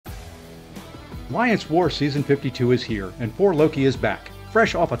Alliance War Season 52 is here, and 4 Loki is back,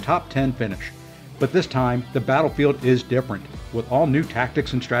 fresh off a top 10 finish. But this time, the battlefield is different. With all new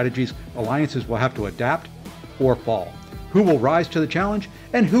tactics and strategies, alliances will have to adapt or fall. Who will rise to the challenge,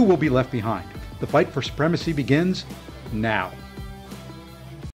 and who will be left behind? The fight for supremacy begins now.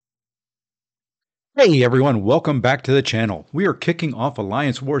 Hey everyone, welcome back to the channel. We are kicking off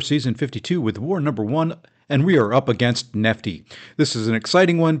Alliance War Season 52 with War Number 1, and we are up against Nefti. This is an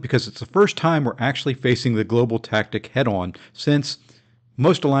exciting one because it's the first time we're actually facing the global tactic head-on since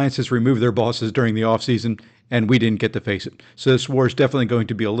most alliances removed their bosses during the off-season and we didn't get to face it. So this war is definitely going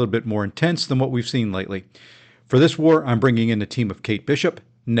to be a little bit more intense than what we've seen lately. For this war, I'm bringing in a team of katebishop,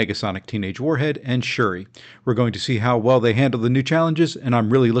 Negasonic and Shuri. We're going to see how well they handle the new challenges, and I'm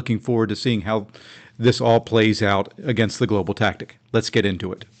really looking forward to seeing how this all plays out against the global tactic. Let's get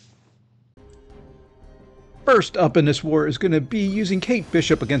into it. First up in this war is going to be using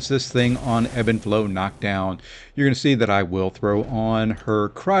katebishop against this thing on ebb and flow knockdown. You're going to see that I will throw on her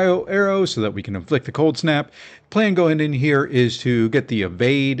cryo arrow so that we can inflict the cold snap. Plan going in here is to get the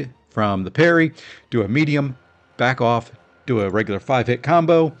evade from the parry, do a medium, back off, do a regular 5-hit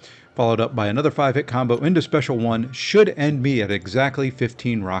combo, followed up by another 5-hit combo into special 1, should end me at exactly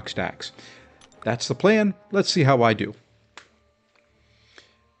 15 rock stacks. That's the plan. Let's see how I do.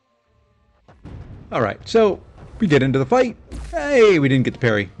 Alright, so we get into the fight. Hey, we didn't get the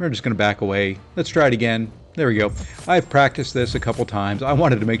parry. We're just going to back away. Let's try it again. There we go. I've practiced this a couple times. I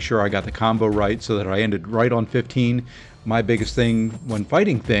wanted to make sure I got the combo right so that I ended right on 15. My biggest thing when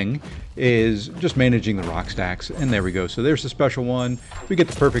fighting is just managing the rock stacks. And there we go. So there's the special one. We get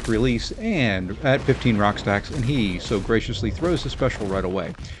the perfect release and at 15 rock stacks, and he so graciously throws the special right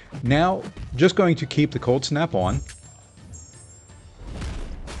away. Now, just going to keep the cold snap on.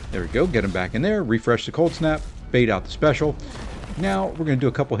 There we go, get him back in there, refresh the cold snap, bait out the special. Now we're going to do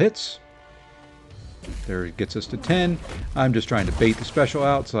a couple hits. There it gets us to 10. I'm just trying to bait the special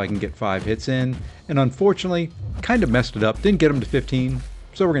out so I can get 5 hits in. And unfortunately, kind of messed it up, didn't get him to 15.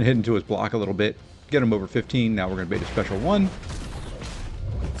 So we're going to hit into his block a little bit, get him over 15. Now we're going to bait a special 1.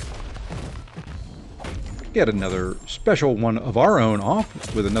 Get another special one of our own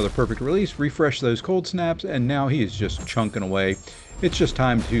off with another perfect release, refresh those cold snaps, and now he is just chunking away. It's just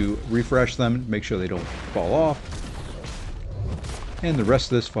time to refresh them, make sure they don't fall off. And the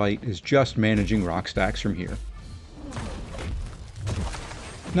rest of this fight is just managing rock stacks from here.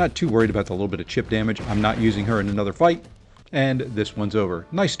 Not too worried about the little bit of chip damage. I'm not using her in another fight. And this one's over.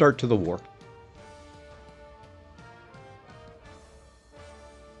 Nice start to the war.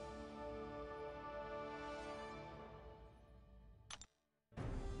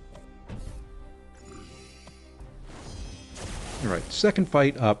 Alright, second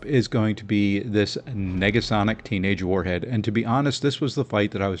fight up is going to be this Negasonic Warhead, and to be honest, this was the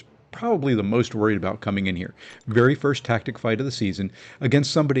fight that I was probably the most worried about coming in here. Very first tactic fight of the season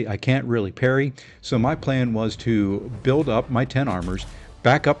against somebody I can't really parry, so my plan was to build up my 10 armors,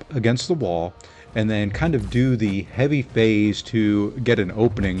 back up against the wall, and then kind of do the heavy phase to get an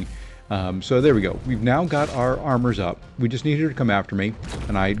opening. So there we go. We've now got our armors up. We just need her to come after me,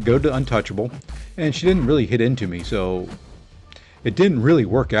 and I go to untouchable, and she didn't really hit into me, so it didn't really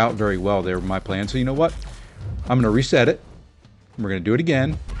work out very well there with my plan. So you know what? I'm going to reset it. We're going to do it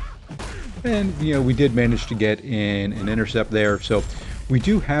again. And, you know, we did manage to get in an intercept there. So we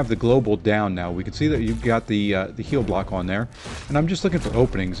do have the global down now. We can see that you've got the heal block on there. And I'm just looking for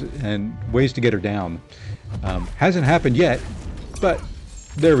openings and ways to get her down. Hasn't happened yet, but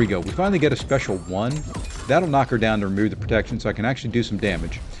there we go. We finally get a special 1. That'll knock her down to remove the protection so I can actually do some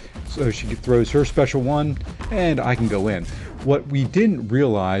damage. So she throws her special 1, and I can go in. What we didn't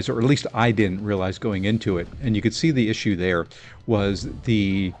realize, or at least I didn't realize going into it, and you could see the issue there, was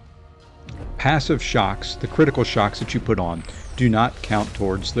the passive shocks, the critical shocks that you put on, do not count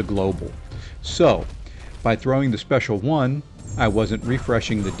towards the global. So, by throwing the special 1, I wasn't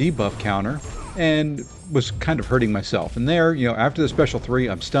refreshing the debuff counter, and was kind of hurting myself. And there, you know, after the special 3,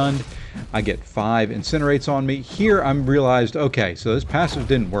 I'm stunned. I get 5 incinerates on me. Here, I'm realized, okay, so this passive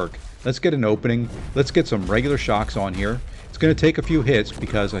didn't work. Let's get an opening. Let's get some regular shocks on here. It's going to take a few hits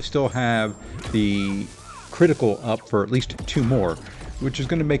because I still have the critical up for at least 2 more, which is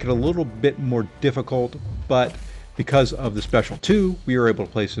going to make it a little bit more difficult, but because of the special 2, we were able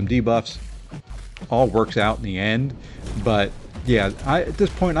to play some debuffs. All works out in the end, but yeah, at this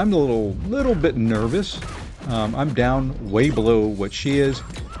point I'm a little bit nervous. I'm down way below what she is,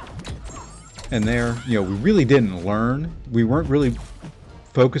 and there, you know, we really didn't learn. We weren't really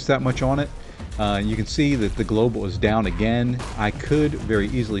focused that much on it. You can see that the global is down again. I could very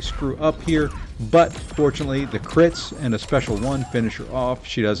easily screw up here, but fortunately the crits and a special 1 finish her off.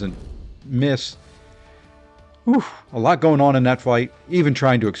 She doesn't miss. Whew, a lot going on in that fight. Even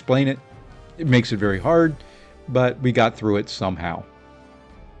trying to explain it, it makes it very hard, but we got through it somehow.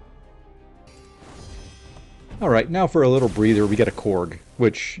 Alright, now for a little breather, we get a Korg,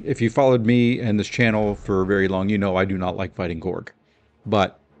 which, if you followed me and this channel for very long, you know I do not like fighting Korg.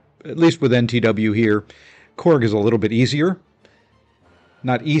 But, at least with NTW here, Korg is a little bit easier.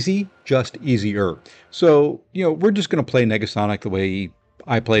 Not easy, just easier. So, you know, we're just going to play Negasonic the way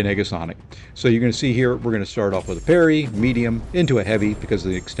I play Negasonic. So you're going to see here, we're going to start off with a parry, medium, into a heavy because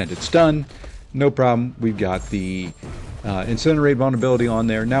of the extended stun. No problem, we've got the Incinerate vulnerability on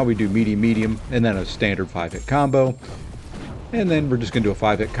there. Now we do medium, and then a standard 5-hit combo. And then we're just going to do a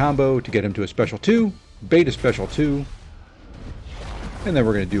 5-hit combo to get him to a special 2, bait a special 2, and then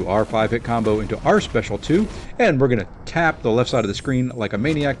we're going to do our 5-hit combo into our special 2, and we're going to tap the left side of the screen like a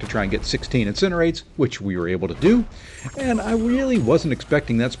maniac to try and get 16 Incinerates, which we were able to do. And I really wasn't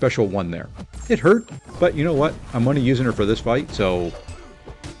expecting that special 1 there. It hurt, but you know what? I'm only using her for this fight, so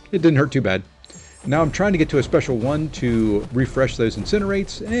it didn't hurt too bad. Now I'm trying to get to a special 1 to refresh those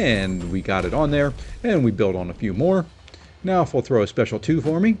Incinerates, and we got it on there, and we build on a few more. Now if we'll throw a special 2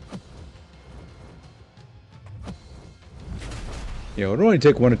 for me. You know, it'll only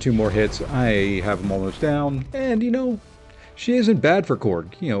take 1 or 2 more hits. I have them almost down, and you know, she isn't bad for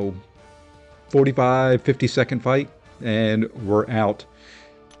Korg. You know, 45, 50-second fight, and we're out.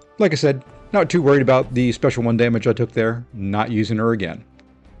 Like I said, not too worried about the special 1 damage I took there. Not using her again.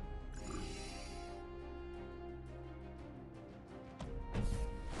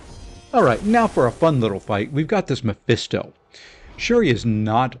 Alright, now for a fun little fight. We've got this Mephisto. Shuri is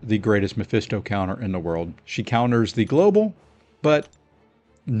not the greatest Mephisto counter in the world. She counters the global, but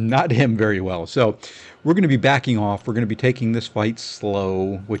not him very well. So we're going to be backing off. We're going to be taking this fight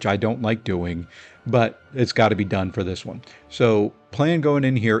slow, which I don't like doing, but it's got to be done for this one. So plan going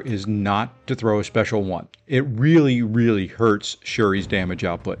in here is not to throw a special 1. It really, really hurts Shuri's damage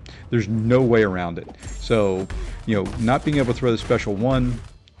output. There's no way around it. So, you know, not being able to throw the special 1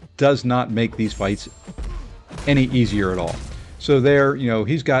 does not make these fights any easier at all. So there, you know,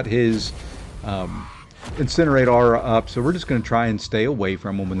 he's got his Incinerate aura up, so we're just going to try and stay away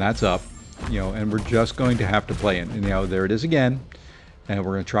from him when that's up, you know, and we're just going to have to play it. And, you know, there it is again, and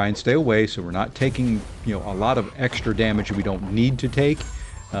we're going to try and stay away so we're not taking, you know, a lot of extra damage we don't need to take,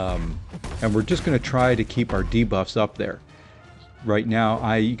 and we're just going to try to keep our debuffs up there. Right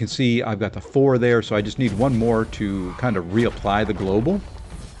now, you can see I've got the 4 there, so I just need 1 more to kind of reapply the global.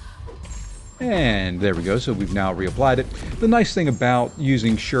 And there we go, so we've now reapplied it. The nice thing about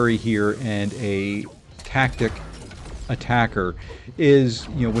using Shuri here and a tactic attacker is,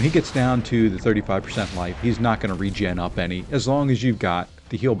 you know, when he gets down to the 35% life, he's not going to regen up any, as long as you've got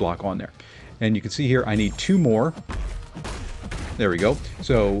the heal block on there. And you can see here, I need 2 more. There we go.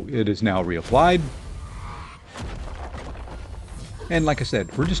 So it is now reapplied. And like I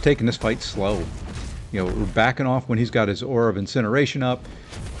said, we're just taking this fight slow. You know, we're backing off when he's got his Aura of Incineration up,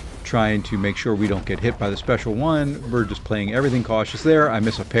 trying to make sure we don't get hit by the special 1. We're just playing everything cautious there. I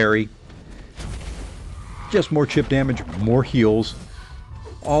miss a parry. Just more chip damage, more heals,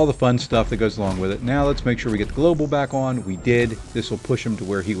 all the fun stuff that goes along with it. Now let's make sure we get the global back on. We did. This will push him to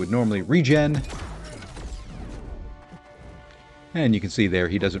where he would normally regen. And you can see there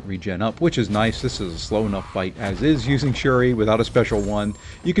he doesn't regen up, which is nice. This is a slow enough fight as is using Shuri without a special 1.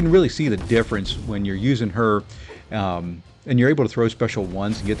 You can really see the difference when you're using her and you're able to throw special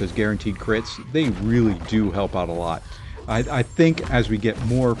 1s and get those guaranteed crits. They really do help out a lot. I think as we get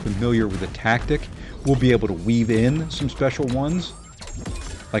more familiar with the tactic, we'll be able to weave in some special 1s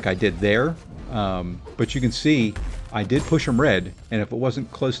like I did there. But you can see I did push him red, and if it wasn't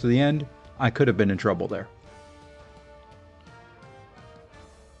close to the end, I could have been in trouble there.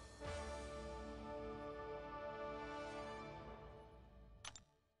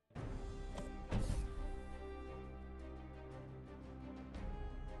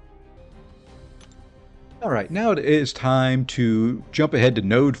 Alright, now it is time to jump ahead to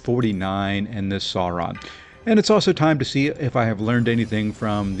node 49 and this Sauron. And it's also time to see if I have learned anything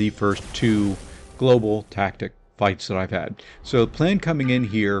from the first 2 global tactic fights that I've had. So the plan coming in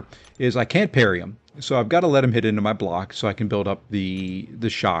here is I can't parry him, so I've got to let him hit into my block so I can build up the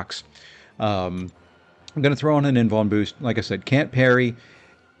shocks. I'm going to throw on an invuln boost. Like I said, can't parry.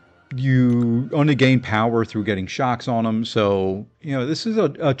 You only gain power through getting shocks on him, so you know this is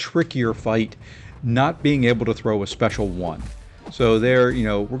a trickier fight, not being able to throw a special 1. So there, you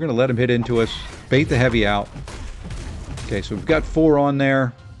know, we're going to let him hit into us, bait the heavy out. Okay, so we've got 4 on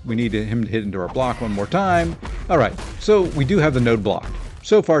there. We need him to hit into our block 1 more time. All right, so we do have the node blocked.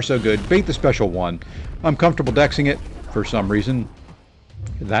 So far, so good. Bait the special 1. I'm comfortable dexing it for some reason.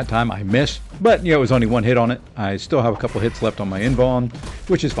 That time I missed, but it was only one hit on it. I still have a couple hits left on my invuln,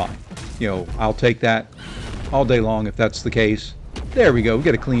 which is fine. I'll take that all day long if that's the case. There we go. We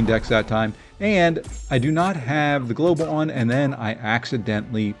get a clean dex that time. And I do not have the global on, and then I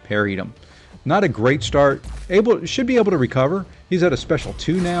accidentally parried him. Not a great start. Should be able to recover. He's at a special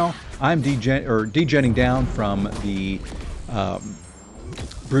 2 now. I'm degenning down from the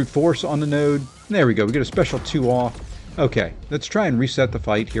brute force on the node. There we go. We get a special 2 off. Okay, let's try and reset the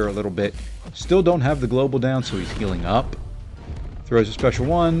fight here a little bit. Still don't have the global down, so he's healing up. Throws a special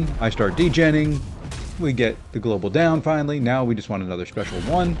 1. I start degenning. We get the global down finally. Now we just want another special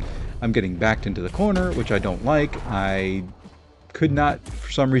 1. I'm getting backed into the corner, which I don't like. I could not,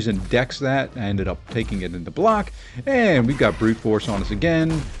 for some reason, dex that. I ended up taking it into block. And we've got brute force on us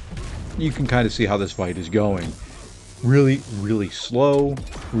again. You can kind of see how this fight is going. Really, really slow.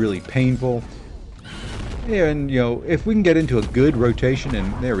 Really painful. And, if we can get into a good rotation,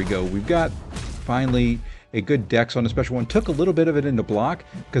 and there we go. We've got, finally, a good dex on the special 1. Took a little bit of it into block,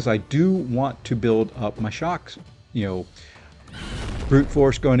 because I do want to build up my shocks. Brute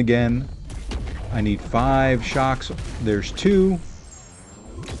force going again. I need 5 shocks. There's 2.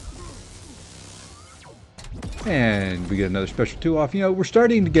 And we get another special 2 off. We're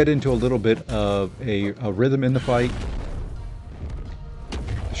starting to get into a little bit of a rhythm in the fight.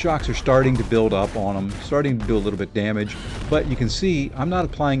 Shocks are starting to build up on them, starting to do a little bit damage, but you can see I'm not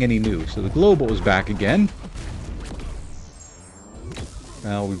applying any new. So the global is back again.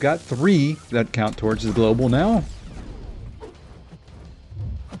 Now we've got 3 that count towards the global now.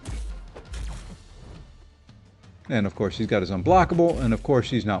 And of course he's got his unblockable, and of course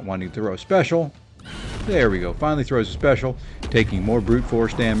he's not wanting to throw a special. There we go, finally throws a special, taking more brute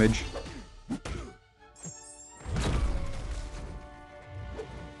force damage.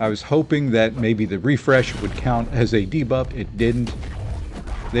 I was hoping that maybe the refresh would count as a debuff. It didn't.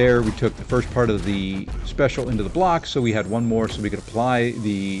 There, we took the first part of the special into the block, so we had 1 more so we could apply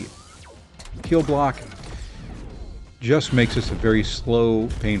the heal block. Just makes this a very slow,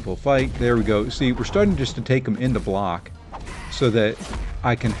 painful fight. There we go. See, we're starting just to take them into block so that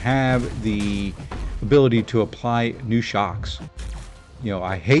I can have the ability to apply new shocks.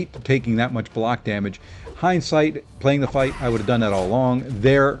 I hate taking that much block damage. Hindsight, playing the fight, I would have done that all along.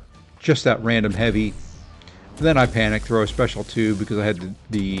 There, just that random heavy. Then I panic, throw a special 2 because I had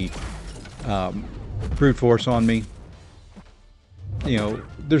the brute force on me.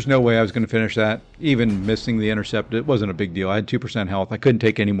 There's no way I was going to finish that. Even missing the intercept, it wasn't a big deal. I had 2% health. I couldn't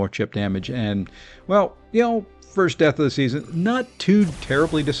take any more chip damage. And, well, first death of the season. Not too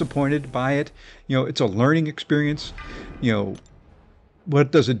terribly disappointed by it. It's a learning experience.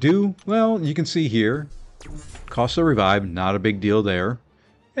 What does it do? Well, you can see here. Cost a revive, not a big deal there.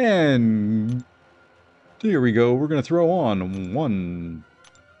 And here we go. We're going to throw on 1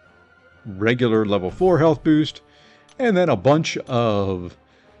 regular level 4 health boost, and then a bunch of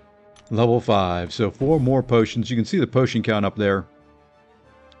level 5. So 4 more potions. You can see the potion count up there.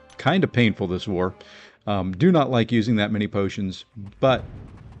 Kind of painful, this war. Do not like using that many potions, but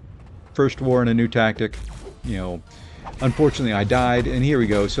first war in a new tactic. Unfortunately, I died, and here we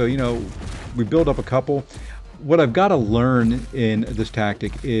go. So, we build up a couple. What I've got to learn in this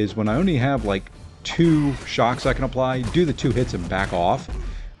tactic is when I only have like 2 shocks I can apply, do the 2 hits and back off.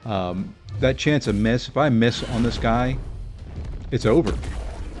 That chance of miss, if I miss on this guy, it's over.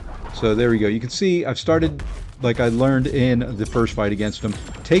 So there we go. You can see I've started, like I learned in the first fight against him,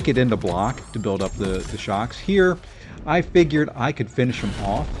 take it into block to build up the shocks. Here, I figured I could finish him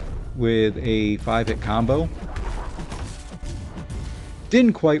off with a 5-hit combo.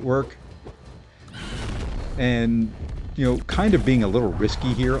 Didn't quite work. And, kind of being a little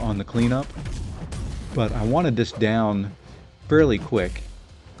risky here on the cleanup. But I wanted this down fairly quick.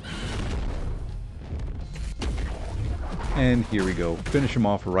 And here we go. Finish him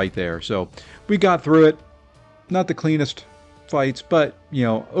off right there. So we got through it. Not the cleanest fights, but,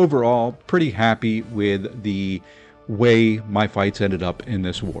 overall, pretty happy with the way my fights ended up in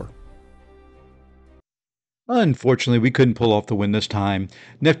this war. Unfortunately, we couldn't pull off the win this time.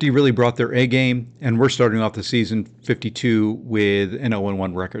 Nefti really brought their A game, and we're starting off the season 52 with an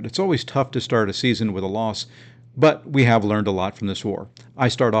 0-1 record. It's always tough to start a season with a loss, but we have learned a lot from this war. I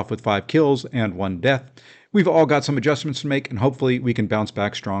start off with 5 kills and 1 death. We've all got some adjustments to make, and hopefully we can bounce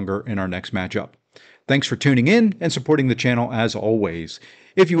back stronger in our next matchup. Thanks for tuning in and supporting the channel as always.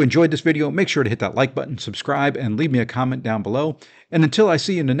 If you enjoyed this video, make sure to hit that like button, subscribe, and leave me a comment down below. And until I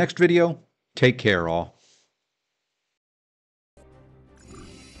see you in the next video, take care all.